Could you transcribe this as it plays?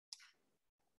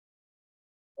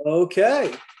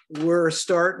Okay, we're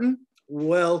starting.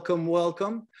 Welcome,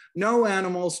 welcome. No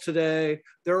animals today.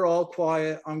 They're all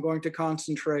quiet. I'm going to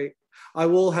concentrate. I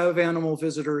will have animal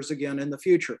visitors again in the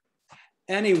future.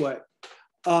 Anyway,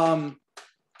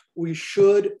 we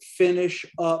should finish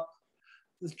up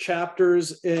the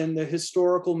chapters in the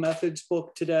historical methods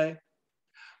book today.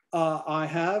 I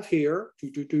have here,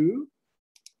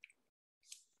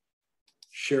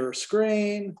 share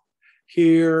screen.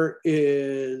 Here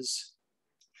is,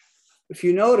 if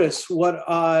you notice what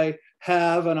I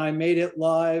have, and I made it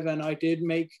live, and I did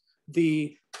make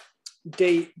the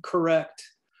date correct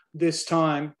this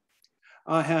time.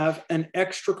 I have an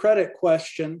extra credit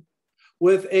question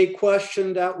with a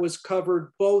question that was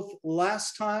covered both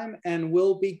last time and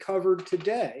will be covered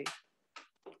today.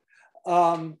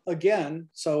 Again,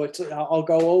 so I'll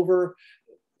go over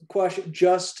the question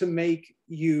just to make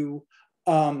you,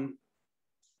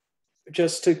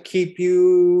 just to keep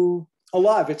you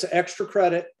alive. It's extra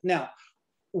credit. Now,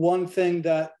 one thing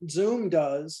that Zoom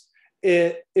does,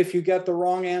 if you get the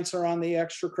wrong answer on the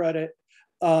extra credit,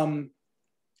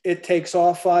 it takes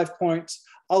off 5 points.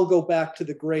 I'll go back to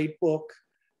the grade book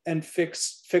and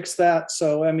fix that.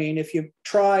 So, I mean, if you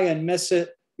try and miss it,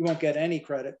 you won't get any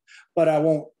credit, but I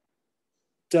won't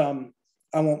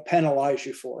penalize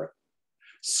you for it.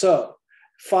 So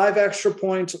 5 extra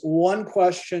points, 1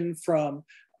 question from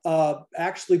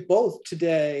actually both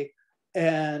today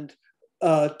and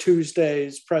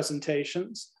Tuesday's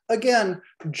presentations. Again,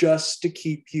 just to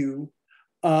keep you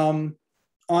on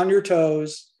your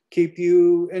toes, keep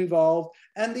you involved.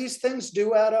 And these things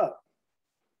do add up.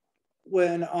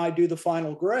 When I do the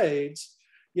final grades,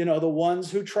 you know, the ones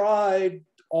who tried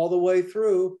all the way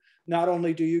through, not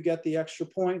only do you get the extra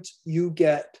points, you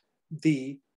get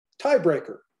the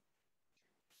tiebreaker.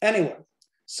 Anyway,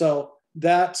 so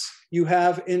that's, you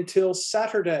have until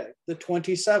Saturday, the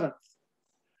 27th,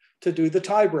 to do the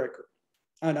tiebreaker.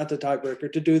 Not the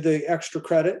tiebreaker, to do the extra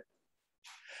credit.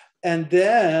 And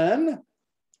then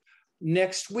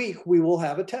next week, we will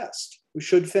have a test. We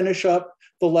should finish up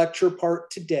the lecture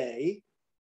part today.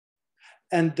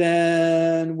 And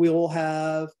then we'll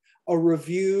have a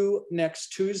review next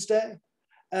Tuesday.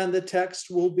 And the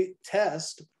test will be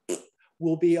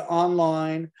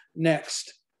online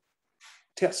next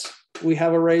test. We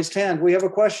have a raised hand. We have a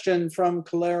question from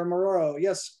Claire Moreau.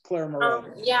 Yes, Claire Moreau.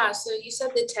 Yeah, so you said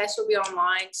the test will be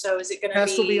online. So is it going to be?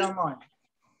 Test will be online.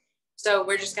 So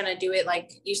we're just going to do it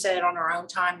like you said on our own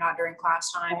time, not during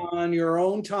class time? On your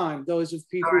own time. Those of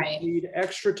people who need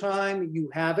extra time,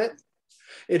 you have it.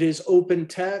 It is open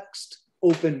text,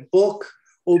 open book,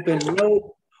 open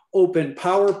note, open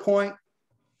PowerPoint.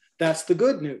 That's the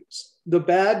good news. The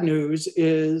bad news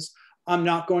is I'm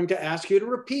not going to ask you to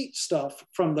repeat stuff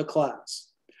from the class.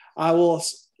 I will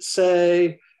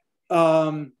say,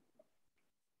 how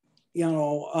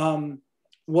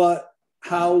would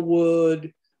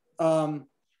a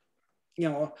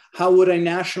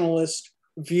nationalist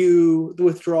view the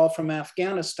withdrawal from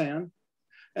Afghanistan?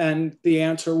 And the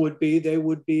answer would be,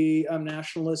 a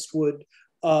nationalist would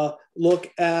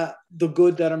look at the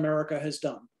good that America has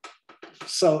done.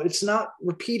 So it's not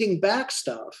repeating back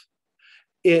stuff,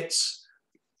 it's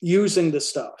using the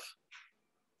stuff.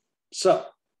 So,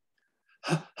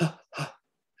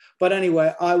 but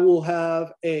anyway, I will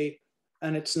have and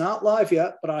it's not live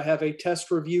yet, but I have a test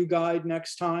review guide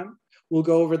next time. We'll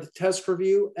go over the test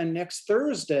review, and next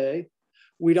Thursday,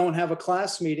 we don't have a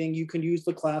class meeting. You can use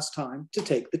the class time to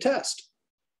take the test.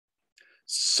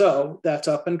 So that's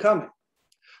up and coming.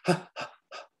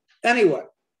 Anyway,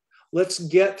 let's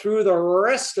get through the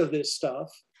rest of this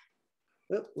stuff.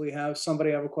 We have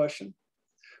somebody have a question.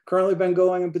 Currently been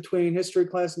going in between history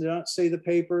class and did not see the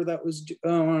paper that was due.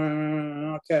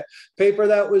 Okay, paper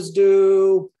that was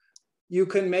due. You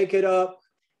can make it up.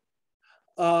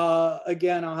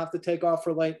 Again, I'll have to take off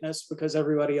for lateness because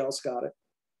everybody else got it.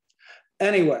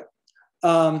 Anyway,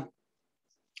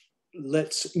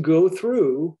 let's go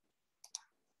through.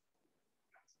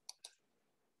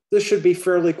 This should be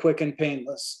fairly quick and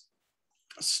painless.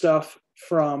 Stuff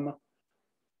from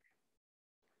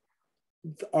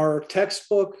our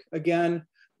textbook. Again,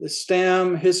 the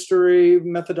STAM history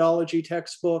methodology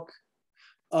textbook.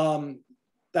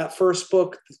 That first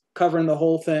book covering the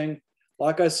whole thing.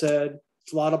 Like I said,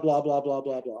 it's a lot of blah, blah, blah,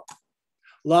 blah, blah.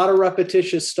 A lot of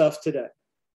repetitious stuff today.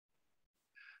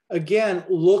 Again,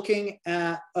 looking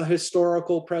at a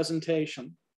historical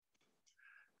presentation.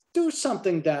 Do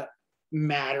something that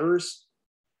matters.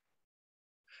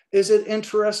 Is it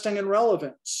interesting and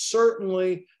relevant?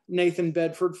 Certainly Nathan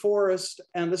Bedford Forrest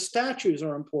and the statues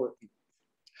are important.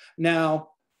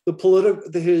 Now,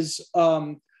 his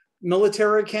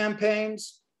military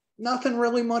campaigns, Nothing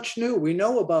really much new. We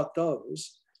know about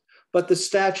those, but the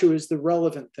statue is the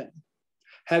relevant thing.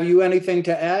 Have you anything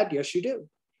to add? Yes, you do.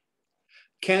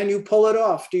 Can you pull it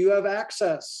off? Do you have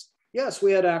access? Yes,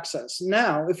 we had access.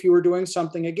 Now, if you were doing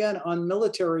something again on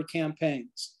military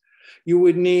campaigns, you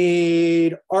would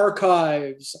need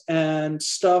archives and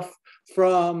stuff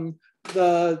from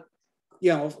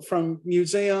from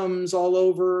museums all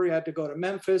over. You had to go to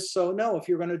Memphis. So no, if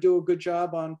you're going to do a good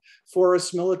job on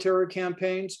forest military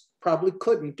campaigns, probably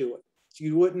couldn't do it.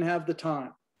 You wouldn't have the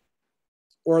time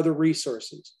or the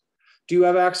resources. Do you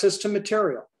have access to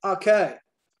material? Okay.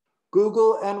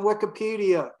 Google and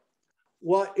Wikipedia.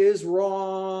 What is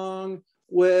wrong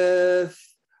with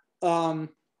a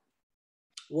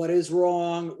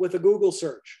Google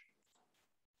search?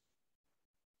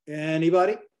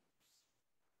 Anybody?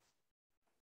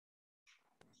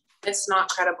 It's not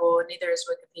credible, and neither is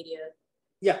Wikipedia.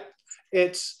 Yeah,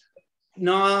 it's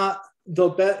not the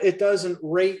best. It doesn't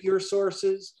rate your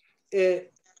sources.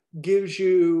 It gives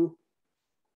you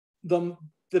the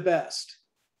best.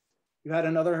 You had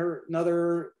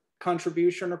another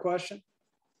contribution or question?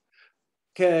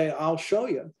 Okay, I'll show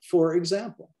you. For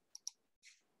example,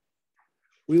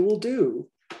 we will do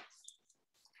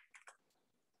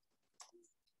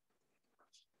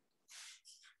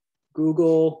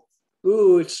Google.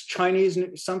 Ooh, it's Chinese,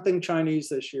 something Chinese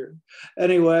this year.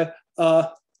 Anyway,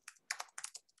 for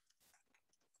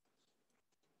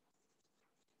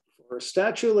a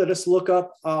statue, let us look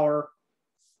up our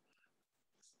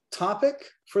topic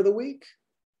for the week.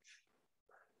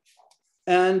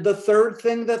 And the third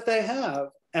thing that they have,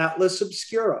 Atlas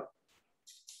Obscura.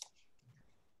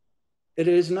 It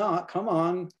is not, come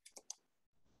on.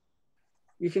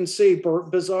 You can see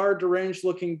bizarre, deranged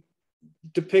looking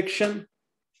depiction.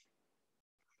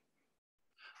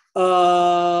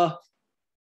 That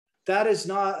is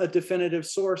not a definitive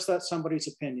source, that's somebody's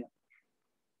opinion.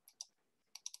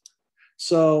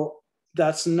 So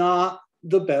that's not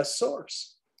the best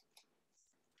source.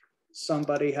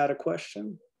 Somebody had a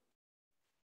question.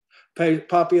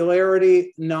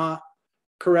 Popularity, not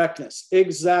correctness.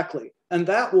 Exactly. And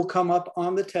that will come up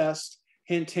on the test.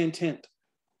 Hint, hint, hint.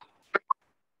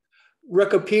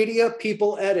 Wikipedia,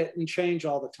 people edit and change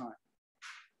all the time.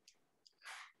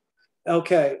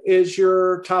 Okay, is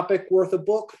your topic worth a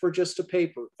book or just a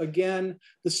paper? Again,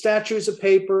 the statue is a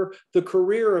paper. The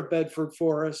career of Bedford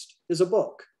Forrest is a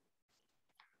book.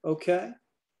 Okay.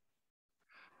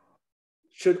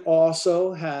 Should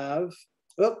also have,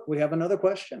 oh, we have another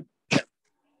question.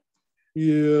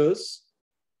 Yes.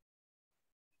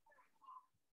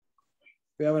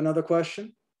 We have another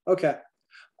question? Okay.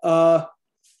 When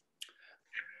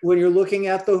you're looking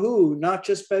at the who, not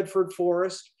just Bedford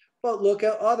Forrest, but look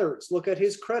at others, look at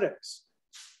his critics.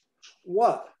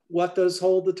 What does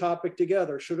hold the topic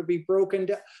together? Should it be broken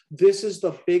down? This is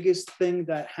the biggest thing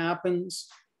that happens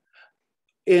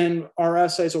in our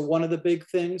essays, or one of the big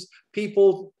things.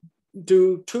 People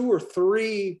do 2 or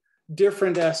 3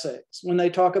 different essays. When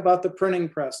they talk about the printing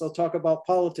press, they'll talk about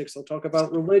politics, they'll talk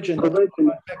about religion, they'll talk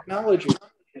about technology.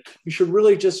 You should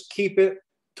really just keep it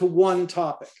to one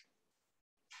topic.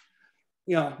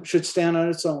 Should stand on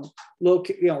its own.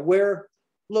 Where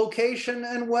location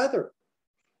and weather.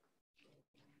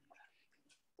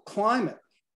 Climate.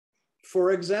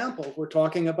 For example, we're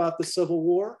talking about the Civil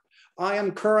War. I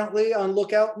am currently on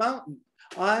Lookout Mountain.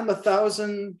 I'm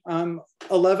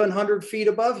 1,100 feet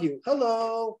above you.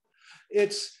 Hello.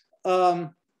 It's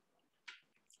about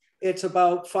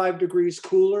 5 degrees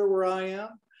cooler where I am.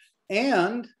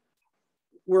 And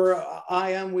where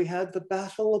I am, we had the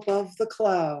battle above the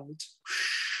clouds.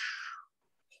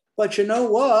 But you know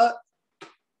what?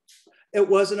 It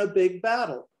wasn't a big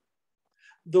battle.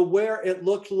 It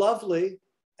looked lovely,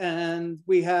 and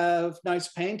we have nice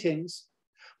paintings,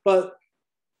 but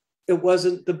it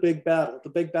wasn't the big battle. The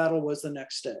big battle was the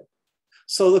next day.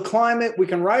 So the climate, we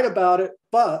can write about it,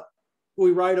 but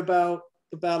we write about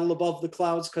the battle above the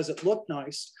clouds because it looked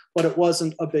nice, but it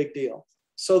wasn't a big deal.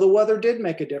 So the weather did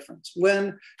make a difference.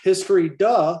 When history,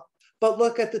 duh, but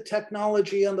look at the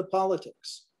technology and the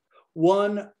politics.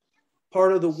 One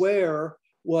part of the where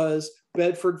was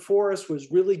Bedford Forrest was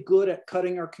really good at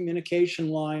cutting our communication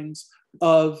lines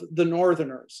of the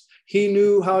Northerners. He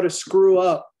knew how to screw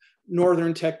up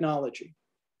Northern technology.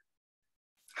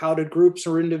 How did groups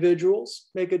or individuals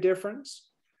make a difference?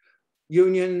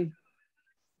 Union,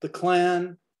 the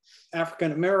Klan,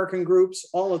 African-American groups,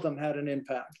 all of them had an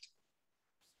impact.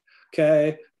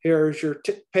 Okay, here's your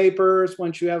papers.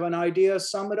 Once you have an idea,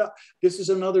 sum it up. This is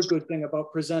another good thing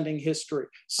about presenting history.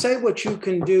 Say what you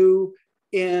can do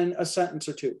in a sentence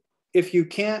or 2. If you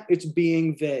can't, it's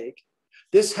being vague.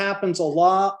 This happens a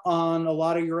lot on a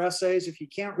lot of your essays. If you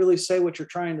can't really say what you're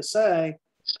trying to say,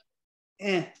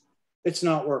 it's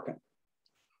not working.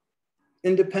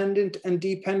 Independent and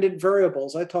dependent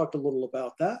variables. I talked a little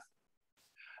about that.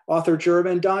 Author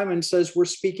German Diamond says we're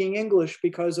speaking English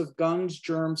because of guns,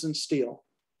 germs, and steel.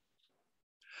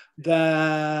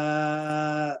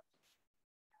 That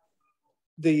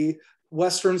the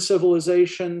Western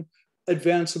civilization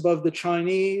advanced above the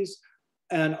Chinese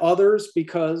and others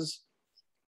because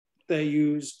they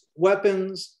used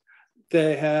weapons,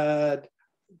 they had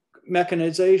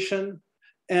mechanization,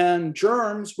 and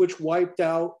germs, which wiped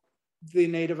out the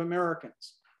Native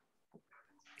Americans.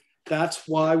 That's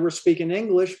why we're speaking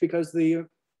English, because the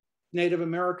Native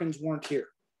Americans weren't here.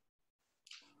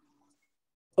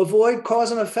 Avoid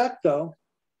cause and effect, though.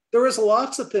 There is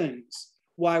lots of things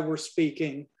why we're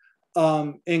speaking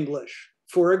English.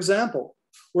 For example,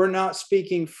 we're not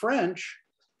speaking French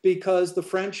because the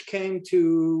French came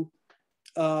to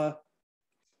buy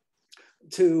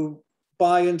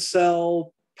and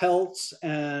sell pelts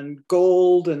and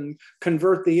gold and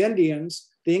convert the Indians.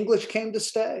 The English came to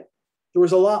stay. There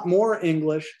was a lot more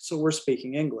English, so we're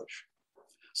speaking English.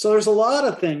 So there's a lot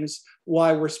of things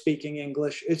why we're speaking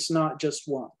English. It's not just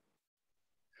one.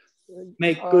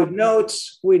 Make good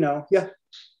notes. We know. Yeah.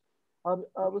 Well,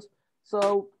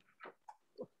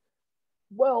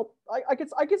 I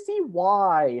could see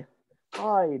why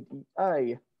I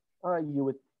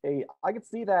could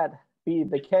see that be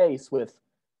the case with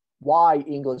why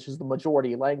English is the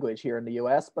majority language here in the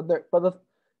U.S. But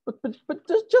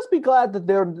just be glad that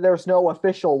there's no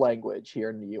official language here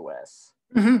in the U.S.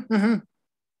 Mm-hmm, mm-hmm.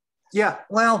 Yeah,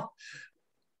 well,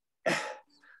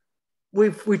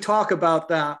 we talk about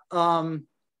that.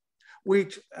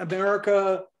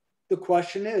 America. The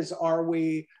question is: are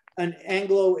we an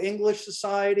Anglo-English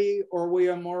society, or are we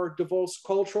a more diverse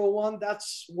cultural one?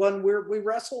 That's one we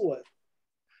wrestle with.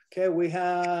 Okay, we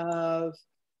have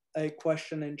a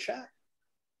question in chat.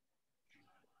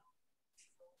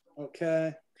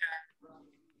 Okay.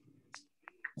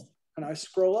 Can I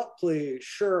scroll up, please?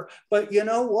 Sure. But you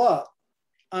know what?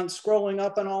 I'm scrolling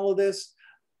up on all of this.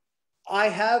 I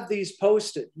have these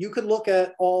posted. You could look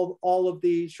at all of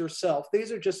these yourself.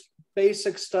 These are just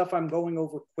basic stuff I'm going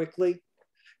over quickly.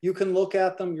 You can look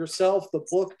at them yourself. The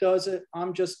book does it.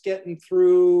 I'm just getting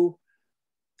through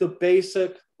the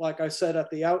basic, like I said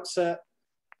at the outset,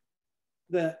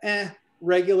 the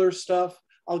regular stuff.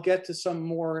 I'll get to some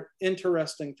more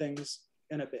interesting things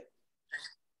in a bit.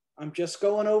 I'm just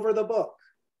going over the book.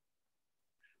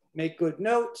 Make good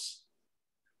notes.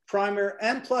 Primary,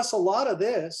 and plus a lot of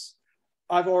this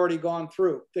I've already gone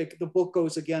through. The book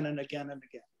goes again and again and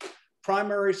again.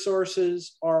 Primary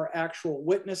sources are actual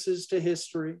witnesses to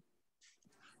history.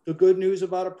 The good news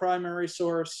about a primary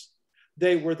source,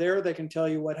 they were there, they can tell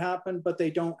you what happened, but they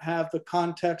don't have the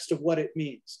context of what it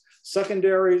means.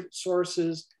 Secondary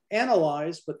sources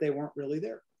analyze, but they weren't really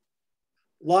there.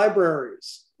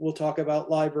 Libraries, we'll talk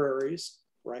about libraries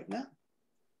right now.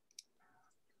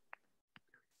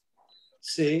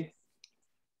 See,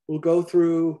 we'll go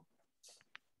through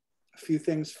a few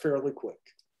things fairly quick.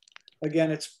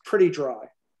 Again, it's pretty dry.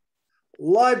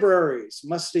 Libraries,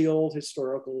 musty old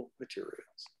historical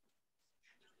materials.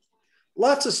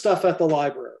 Lots of stuff at the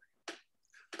library.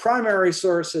 Primary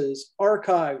sources,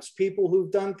 archives, people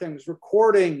who've done things,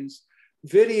 recordings,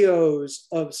 videos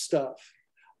of stuff.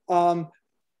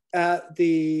 At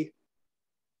the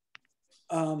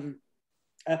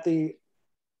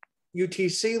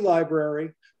UTC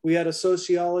library, we had a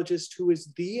sociologist who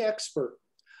is the expert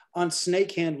on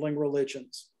snake handling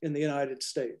religions in the United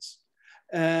States.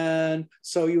 And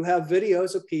so you have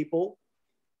videos of people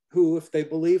who, if they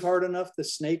believe hard enough, the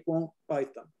snake won't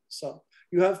bite them. So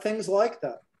you have things like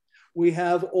that. We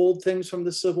have old things from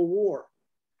the Civil War.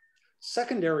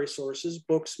 Secondary sources,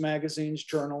 books, magazines,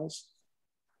 journals.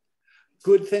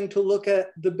 Good thing to look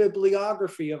at the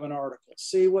bibliography of an article.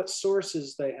 See what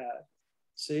sources they had.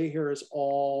 See, here is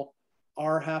all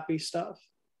our happy stuff.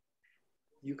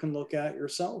 You can look at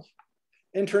yourself.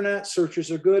 Internet searches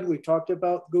are good. We talked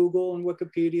about Google and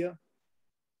Wikipedia.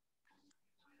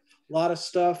 A lot of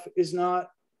stuff is not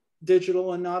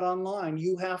digital and not online.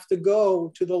 You have to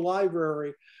go to the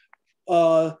library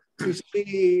to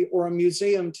see, or a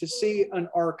museum to see an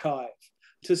archive,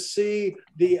 to see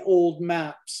the old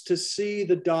maps, to see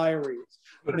the diaries.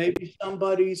 Maybe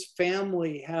somebody's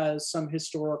family has some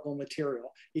historical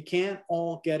material. You can't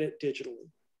all get it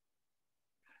digitally.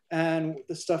 And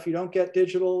the stuff you don't get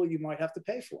digital, you might have to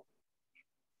pay for.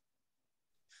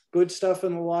 Good stuff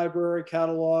in the library,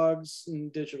 catalogs,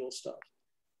 and digital stuff.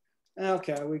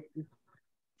 Okay, we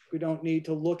don't need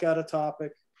to look at a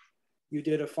topic. You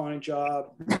did a fine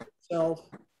job yourself.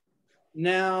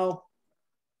 Now,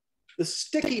 the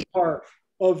sticky part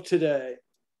of today,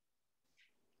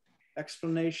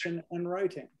 explanation and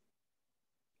writing.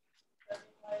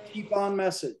 Keep on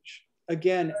message.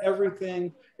 Again,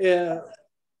 everything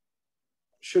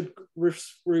should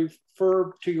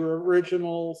refer to your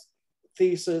original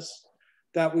thesis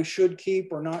that we should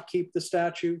keep or not keep the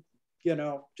statute. You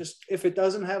know, just if it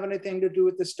doesn't have anything to do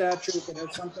with the statute, if it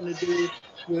has something to do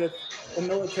with the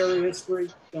military history,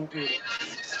 don't read it.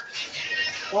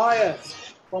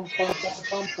 Bias. Bum, bum,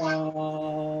 bum, bum,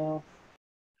 bum.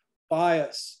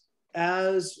 Bias.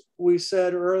 As we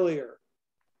said earlier,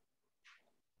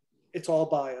 it's all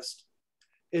biased.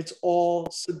 It's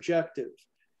all subjective.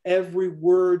 Every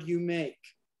word you make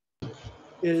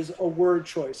is a word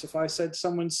choice. If I said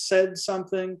someone said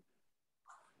something,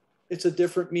 it's a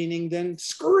different meaning than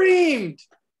screamed.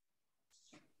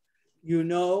 You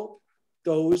know,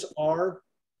 those are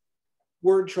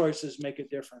word choices make a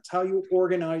difference. How you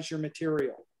organize your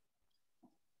material.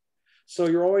 So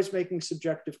you're always making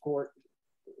subjective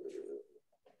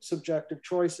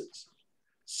choices.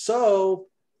 So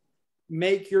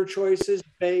make your choices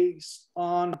based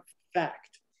on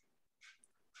fact.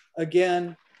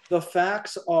 Again, the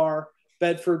facts are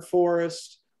Bedford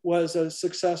Forrest was a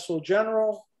successful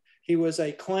general. He was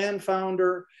a Klan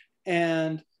founder,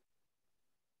 and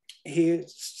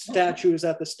his statue is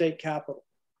at the state capitol.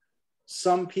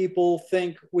 Some people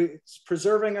think it's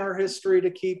preserving our history to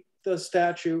keep the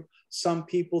statue. Some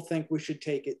people think we should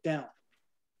take it down.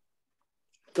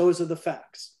 Those are the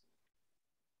facts.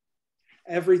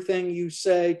 Everything you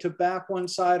say to back one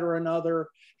side or another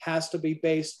has to be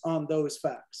based on those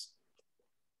facts.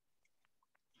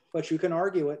 But you can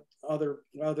argue it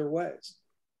other ways.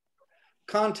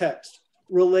 Context.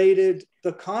 Related,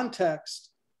 the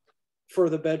context for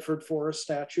the Bedford Forrest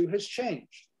statue has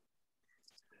changed.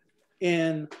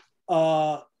 In,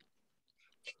 when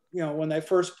they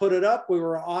first put it up, we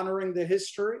were honoring the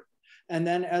history. And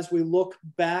then as we look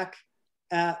back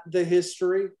at the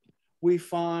history, we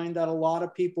find that a lot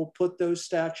of people put those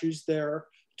statues there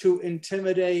to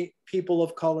intimidate people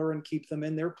of color and keep them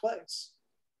in their place.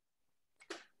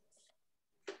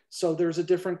 So there's a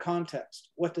different context.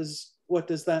 What does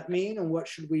that mean, and what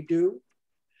should we do?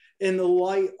 In the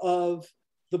light of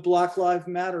the Black Lives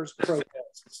Matter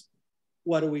protests,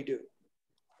 what do?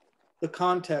 The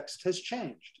context has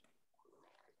changed.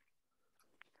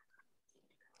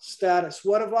 Status.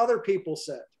 What have other people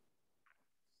said?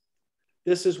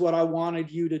 This is what I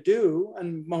wanted you to do,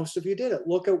 and most of you did it.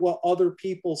 Look at what other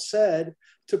people said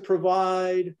to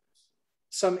provide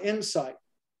some insight.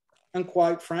 And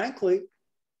quite frankly,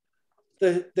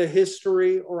 the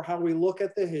history, or how we look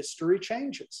at the history,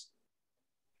 changes.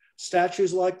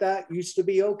 Statues like that used to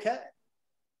be okay.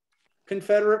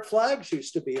 Confederate flags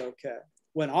used to be okay.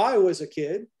 When I was a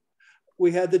kid,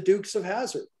 we had the Dukes of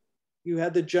Hazzard. You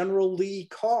had the General Lee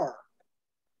car.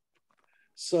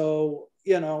 So,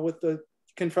 with the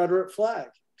Confederate flag,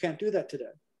 can't do that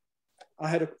today. I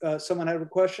had someone had a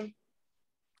question?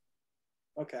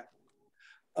 Okay.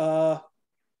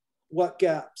 What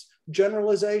gaps?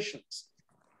 Generalizations.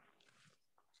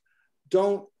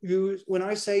 Don't use, when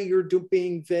I say you're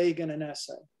being vague in an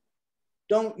essay,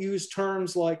 don't use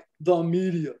terms like the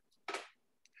media.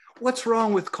 What's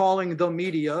wrong with calling the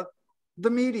media the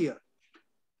media?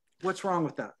 What's wrong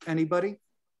with that? Anybody?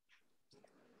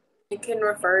 It can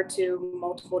refer to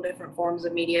multiple different forms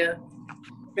of media.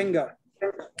 Bingo.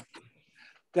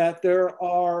 That there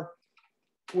are,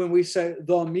 when we say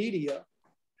the media,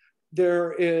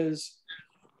 there is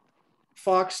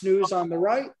Fox News on the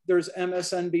right, there's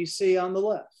MSNBC on the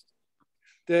left.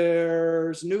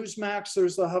 There's Newsmax,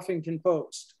 there's the Huffington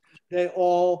Post. They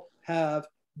all have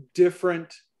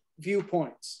different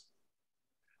viewpoints.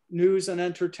 News and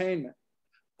entertainment.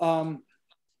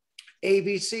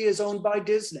 ABC is owned by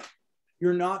Disney.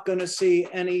 You're not going to see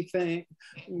anything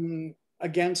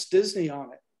against Disney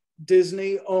on it.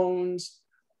 Disney owns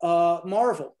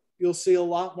Marvel. You'll see a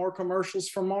lot more commercials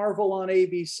from Marvel on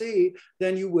ABC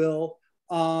than you will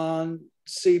on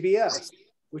CBS,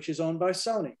 which is owned by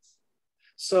Sony.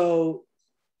 So,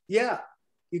 yeah,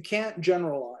 you can't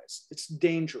generalize. It's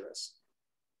dangerous.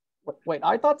 Wait,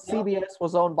 I thought CBS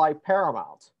was owned by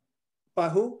Paramount. By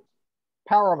who?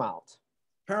 Paramount.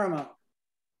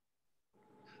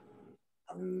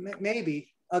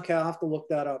 Maybe. Okay, I'll have to look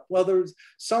that up. Well,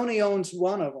 Sony owns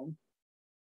one of them.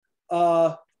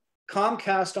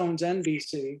 Comcast owns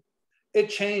NBC. It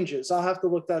changes. I'll have to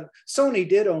look that up. Sony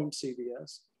did own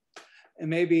CBS, and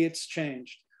maybe it's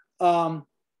changed. But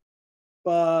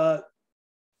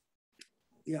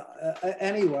yeah,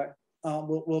 anyway,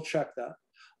 we'll check that.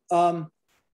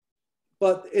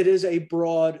 But it is a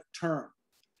broad term.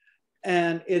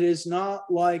 And it is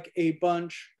not like a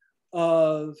bunch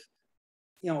of,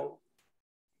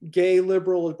 gay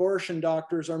liberal abortion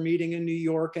doctors are meeting in New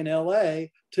York and LA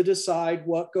to decide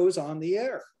what goes on the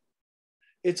air.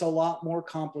 It's a lot more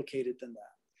complicated than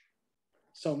that.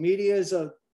 So media is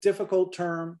a difficult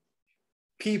term.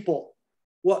 People,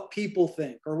 what people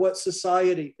think or what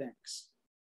society thinks.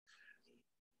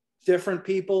 Different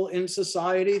people in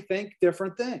society think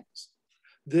different things.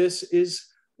 This is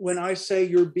when I say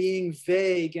you're being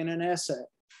vague in an essay,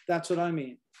 that's what I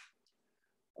mean.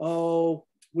 Oh,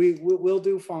 we'll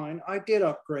do fine. I did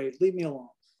upgrade, leave me alone.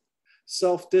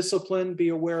 Self-discipline, be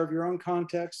aware of your own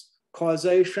context.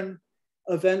 Causation,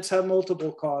 events have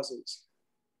multiple causes.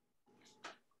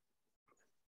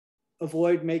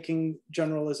 Avoid making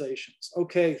generalizations.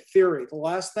 Okay, theory, the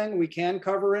last thing we can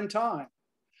cover in time.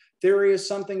 Theory is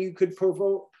something you could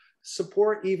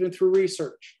support even through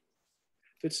research.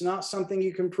 If it's not something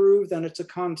you can prove, then it's a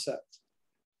concept.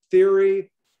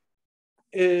 Theory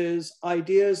is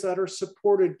ideas that are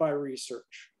supported by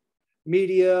research.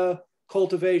 Media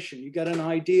cultivation, you get an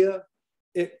idea,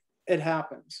 it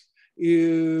happens.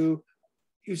 You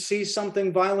see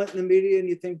something violent in the media and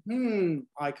you think,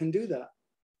 I can do that.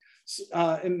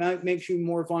 It makes you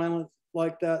more violent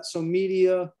like that. So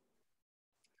media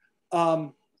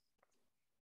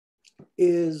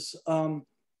is,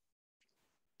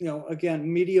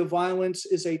 again, media violence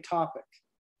is a topic.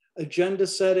 Agenda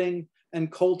setting and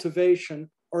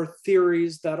cultivation are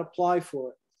theories that apply for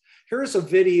it. Here's a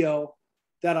video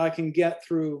that I can get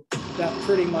through that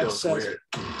pretty much says it.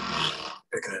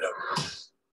 Picking it up.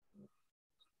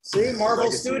 See, Marvel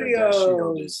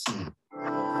Studios,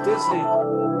 Disney.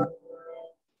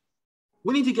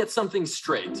 We need to get something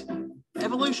straight.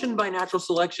 Evolution by natural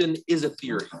selection is a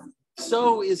theory.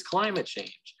 So is climate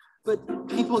change. But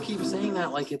people keep saying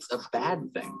that like it's a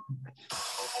bad thing.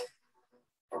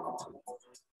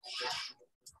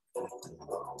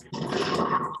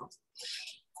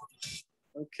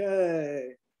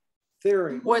 Okay,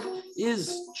 theory. What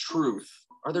is truth?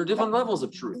 Are there different levels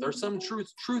of truth? Are some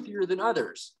truths truthier than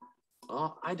others?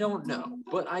 I don't know,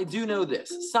 but I do know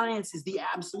this. Science is the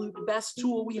absolute best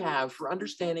tool we have for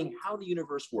understanding how the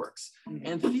universe works.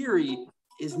 And theory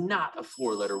is not a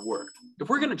four-letter word. If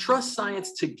we're going to trust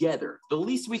science together, the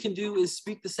least we can do is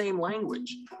speak the same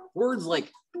language. Words like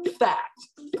fact,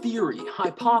 theory,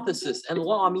 hypothesis, and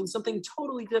law mean something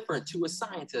totally different to a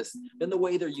scientist than the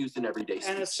way they're used in everyday speech.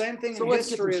 And the same thing So in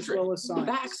history as well as science.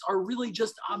 Facts are really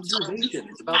just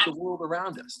observations about the world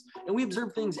around us. And we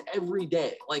observe things every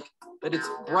day, like that it's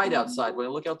bright outside when I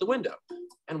look out the window.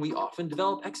 And we often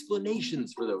develop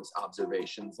explanations for those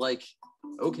observations, like,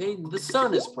 okay, the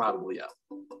sun is probably up.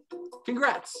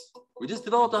 Congrats, we just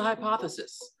developed a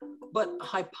hypothesis. But a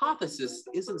hypothesis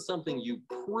isn't something you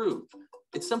prove,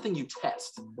 it's something you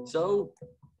test. So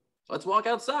let's walk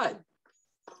outside.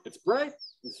 It's bright,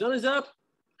 the sun is up,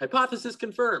 hypothesis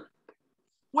confirmed.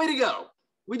 Way to go,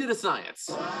 we did a science.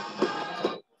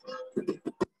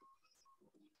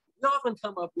 We often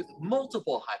come up with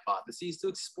multiple hypotheses to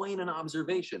explain an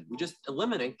observation. We just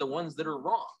eliminate the ones that are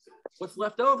wrong. What's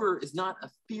left over is not a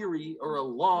theory or a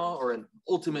law or an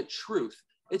ultimate truth.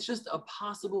 It's just a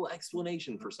possible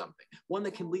explanation for something, one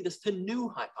that can lead us to new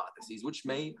hypotheses, which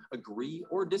may agree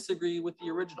or disagree with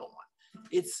the original one.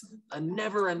 It's a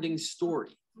never-ending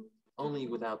story, only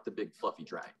without the big fluffy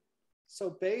dragon.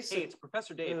 So basically, hey, it's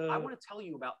Professor Dave. I want to tell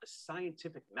you about the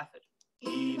scientific method.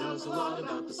 He knows a lot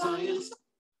about the science.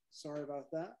 Sorry about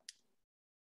that.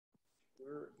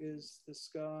 Where is this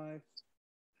guy?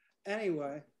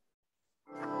 Anyway,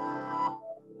 I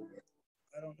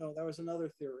don't know. That was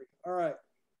another theory. All right.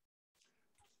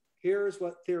 Here's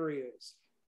what theory is.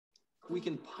 We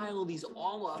can pile these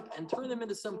all up and turn them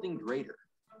into something greater,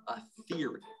 a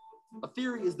theory. A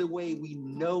theory is the way we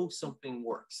know something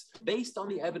works, based on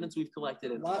the evidence we've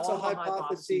collected and Lots all of the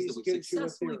hypotheses that we've gives you a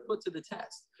successfully theory. put to the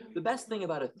test. The best thing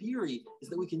about a theory is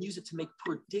that we can use it to make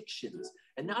predictions,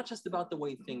 and not just about the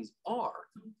way things are,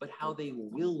 but how they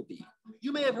will be.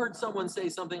 You may have heard someone say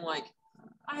something like,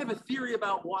 I have a theory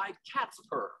about why cats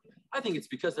purr. I think it's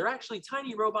because they're actually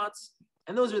tiny robots,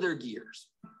 and those are their gears.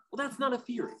 Well, that's not a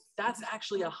theory. That's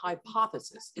actually a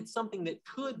hypothesis. It's something that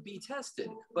could be tested,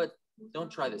 but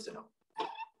don't try this at home.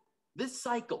 This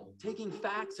cycle, taking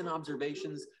facts and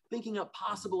observations, thinking up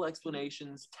possible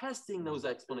explanations, testing those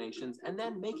explanations, and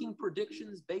then making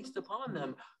predictions based upon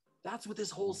them, that's what this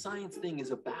whole science thing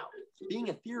is about. Being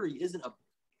a theory isn't a...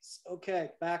 Okay,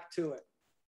 back to it,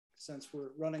 since we're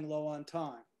running low on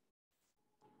time.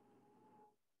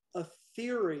 A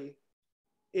theory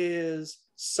is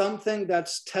something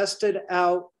that's tested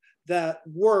out that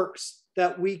works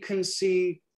that we can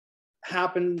see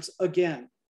happens again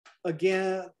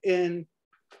in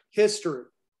history,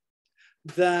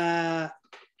 that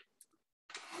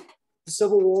the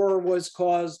Civil War was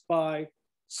caused by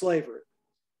slavery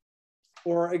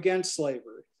or against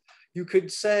slavery. You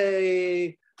could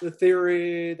say the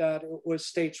theory that it was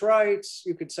states' rights.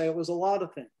 You could say it was a lot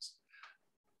of things.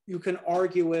 You can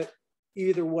argue it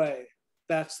either way.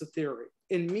 That's the theory.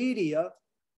 In media,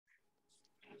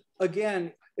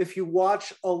 again, if you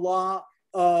watch a lot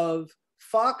of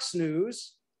Fox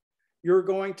News, you're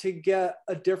going to get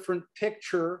a different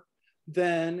picture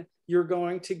than you're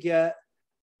going to get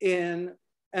in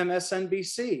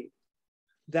MSNBC.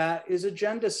 That is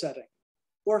agenda setting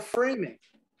or framing.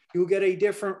 You'll get a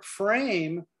different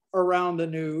frame around the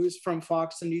news from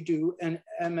Fox than you do in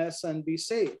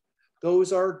MSNBC.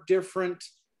 Those are different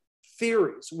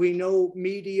theories. We know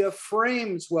media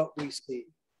frames what we see.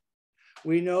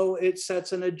 We know it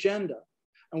sets an agenda,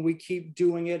 and we keep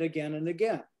doing it again and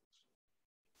again.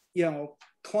 You know,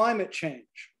 climate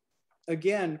change.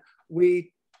 Again,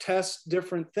 we test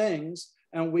different things,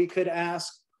 and we could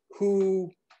ask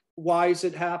why is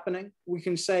it happening? We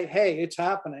can say, hey, it's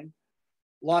happening.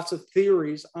 Lots of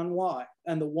theories on why.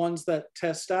 And the ones that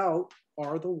test out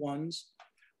are the ones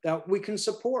that we can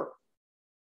support.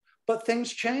 But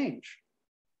things change.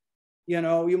 You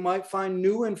know, you might find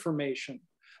new information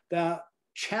that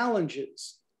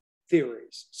challenges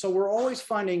theories. So we're always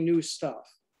finding new stuff.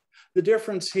 The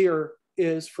difference here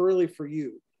is really for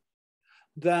you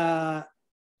that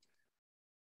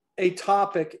a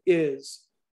topic is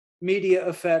media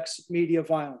affects media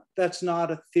violence. That's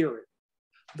not a theory.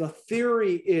 The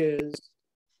theory is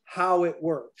how it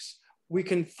works. We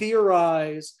can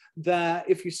theorize that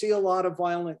if you see a lot of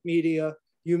violent media,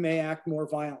 you may act more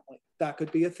violently. That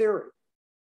could be a theory.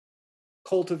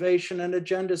 Cultivation and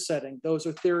agenda setting, those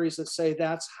are theories that say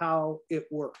that's how it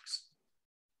works.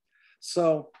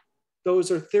 So those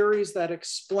are theories that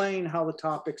explain how the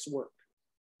topics work.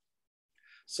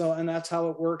 So, and that's how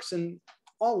it works in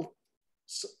all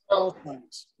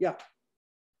things. Yeah.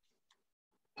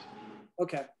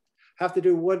 Okay, have to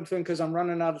do one thing because I'm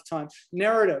running out of time.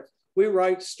 Narrative. We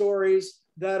write stories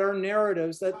that are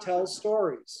narratives that tell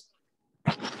stories.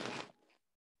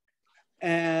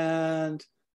 And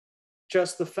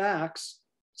just the facts,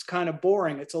 it's kind of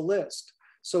boring. It's a list.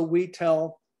 So we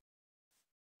tell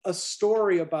a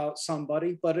story about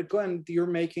somebody, but again, you're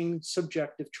making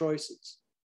subjective choices.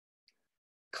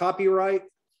 Copyright,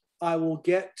 I will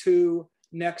get to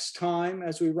next time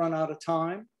as we run out of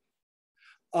time.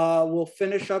 We'll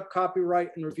finish up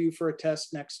copyright and review for a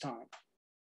test next time.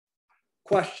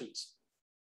 Questions?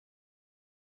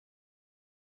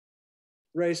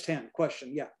 Raised hand,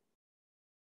 question, yeah.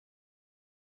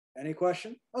 Any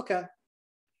question? Okay.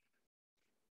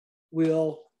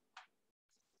 We'll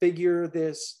figure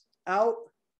this out.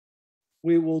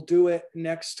 We will do it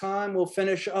next time. We'll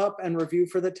finish up and review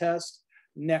for the test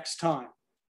next time.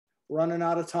 Running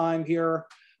out of time here.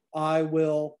 I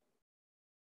will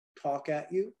talk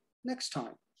at you next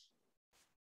time.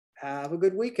 Have a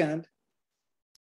good weekend.